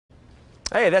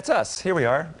Hey, that's us. Here we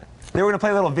are. They were going to play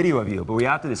a little video of you, but we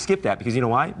opted to skip that because you know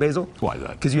why, Basil? Why is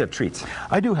that? Because you have treats.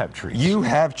 I do have treats. You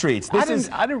have treats. I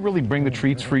didn't really bring the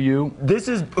treats for you. This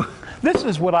is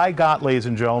what I got, ladies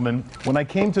and gentlemen, when I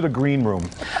came to the green room.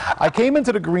 I came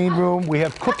into the green room, we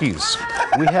have cookies.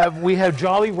 We have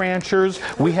Jolly Ranchers,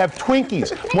 we have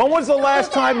Twinkies. When was the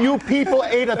last time you people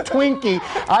ate a Twinkie?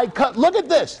 Look at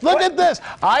this, look at this.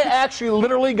 I actually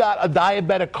literally got a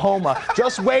diabetic coma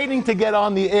just waiting to get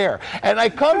on the air. And I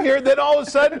come here, then all of a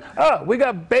sudden, oh, we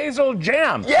got basil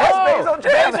jam. Yes, oh, basil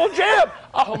jam. Basil jam.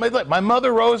 Oh, my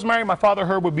mother Rosemary, my father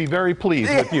Herb would be very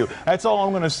pleased with you. That's all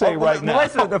I'm going to say right now.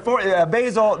 Listen,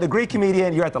 Basil, the Greek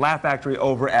comedian, you're at the Laugh Factory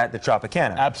over at the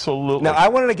Tropicana. Absolutely. Now, I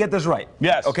wanted to get this right.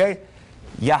 Yes. Okay?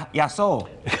 Yasso.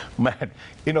 Man,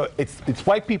 you know, it's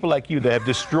white people like you that have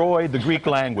destroyed the Greek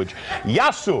language.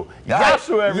 Yasu.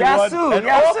 Yasu, everyone. Yasu. And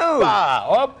Yasu.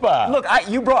 Oppa. Oppa. Look,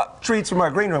 you brought treats from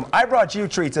our green room. I brought you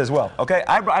treats as well, okay?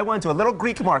 I went to a little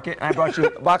Greek market and I brought you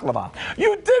baklava.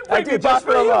 You did bring me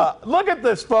baklava. Look at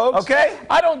this, folks. Okay?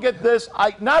 I don't get this.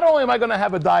 Not only am I going to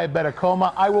have a diabetic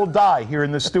coma, I will die here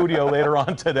in the studio later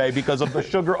on today because of the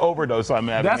sugar overdose I'm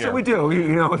having. That's what we do. You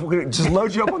know, we just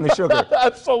load you up on the sugar.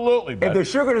 Absolutely, man. If the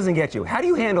sugar doesn't get you, how do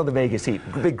you handle the Vegas heat?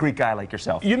 A big Greek guy like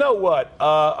yourself. You know what?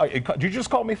 Did you just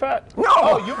call me fat? No!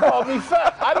 Oh, you called me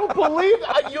fat. I don't believe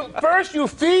first you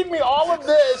feed me all of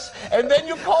this, and then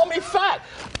you call me fat.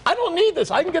 I don't need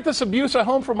this. I can get this abuse at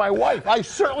home from my wife. I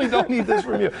certainly don't need this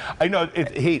from you. I know.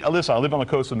 Listen, I live on the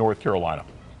coast of North Carolina.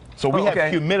 So we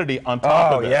have humidity on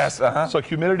top of it. Oh, yes. Uh-huh. So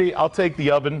humidity, I'll take the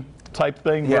oven type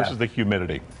thing versus the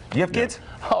humidity. Do you have kids?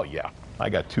 Oh, yeah. I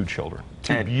got 2 children.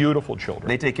 2 beautiful children.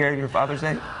 They take care of your Father's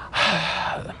Day?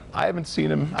 I haven't seen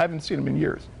them in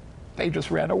years. They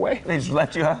just ran away. They just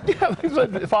left you, huh? Yeah, they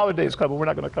said Father's Day is coming. We're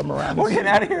not going to come around. We're getting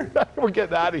out of here. We're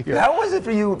getting out of here. How was it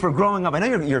for you for growing up? I know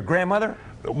you're your grandmother.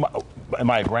 Am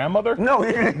I a grandmother? No.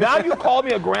 Now you call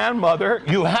me a grandmother.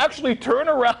 You actually turn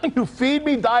around. You feed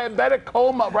me diabetic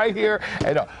coma right here.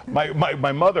 And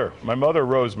my mother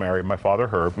Rosemary, my father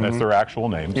Herb. That's their actual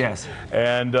names. Yes.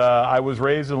 And I was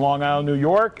raised in Long Island, New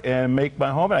York, and make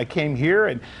my home. And I came here,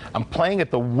 and I'm playing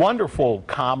at the wonderful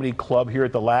comedy club here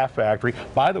at the Laugh Factory.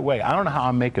 By the way, I don't know how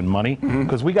I'm making money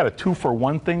because we got a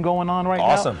 2-for-1 thing going on right now.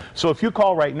 Awesome. So if you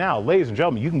call right now, ladies and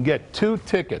gentlemen, you can get 2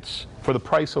 tickets for the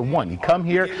price of 1. You come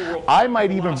here. I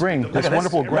might even bring this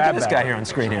wonderful grab bag. Look at this guy here on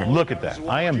screen here. Look at that.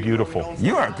 I am beautiful.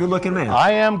 You are a good-looking man.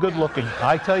 I am good-looking.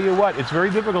 I tell you what, it's very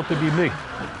difficult to be me.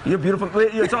 You're beautiful.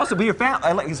 It's also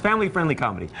it's family-friendly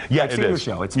comedy. Yeah, I've seen your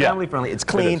show. It's family-friendly. It's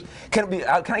clean. Can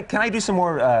I do some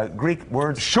more Greek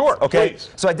words? Sure. Okay. Please.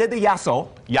 So I did the yasso.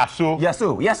 Yasu.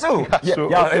 Yasu. Yasu.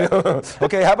 Yasu.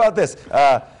 Okay. How about this?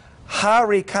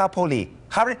 Harikapoli.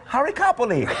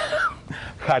 Harikapoli.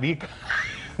 Harik.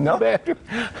 No?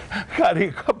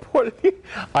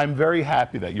 I'm very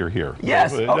happy that you're here.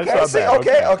 Yes.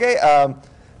 Okay.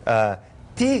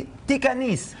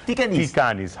 Tikanis.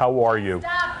 Tikanis, how are you?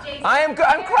 Stop, Jason. I'm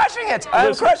crushing it.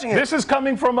 I'm crushing it. This is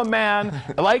coming from a man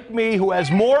like me who has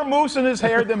more mousse in his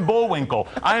hair than Bullwinkle.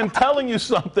 I am telling you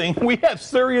something. We have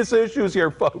serious issues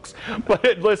here, folks.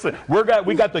 But listen, we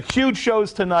got the huge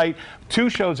shows tonight. 2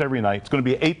 shows every night. It's going to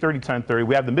be 8:30, 10:30.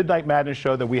 We have the Midnight Madness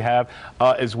show that we have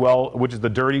as well, which is the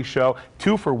Dirty Show.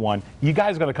 2-for-1. You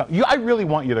guys are going to come. I really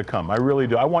want you to come. I really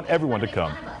do. I want everyone to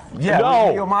come. Yeah,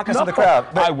 no, you'll mock us in the crowd.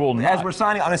 I will not. As we're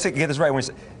signing, I'm going to get this right.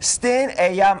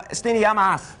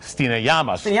 Stinayamas.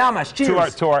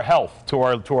 Cheers. To our health, to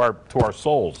our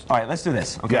souls. All right, let's do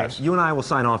this. Okay. Yes. You and I will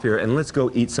sign off here, and let's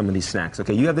go eat some of these snacks.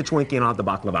 Okay. You have the Twinkie, and I'll have the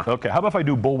baklava. Okay. How about if I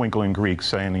do Bullwinkle in Greek,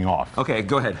 signing off? Okay.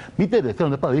 Go ahead. Merci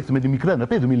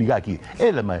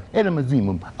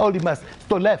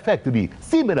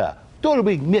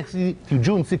to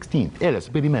June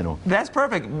 16th. That's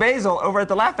perfect. Basil over at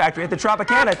the Laugh Factory at the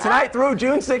Tropicana tonight through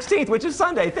June 16th, which is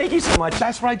Sunday. Thank you so much.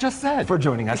 That's what I just said. For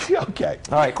joining us. Okay.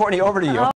 All right, Courtney, over to you.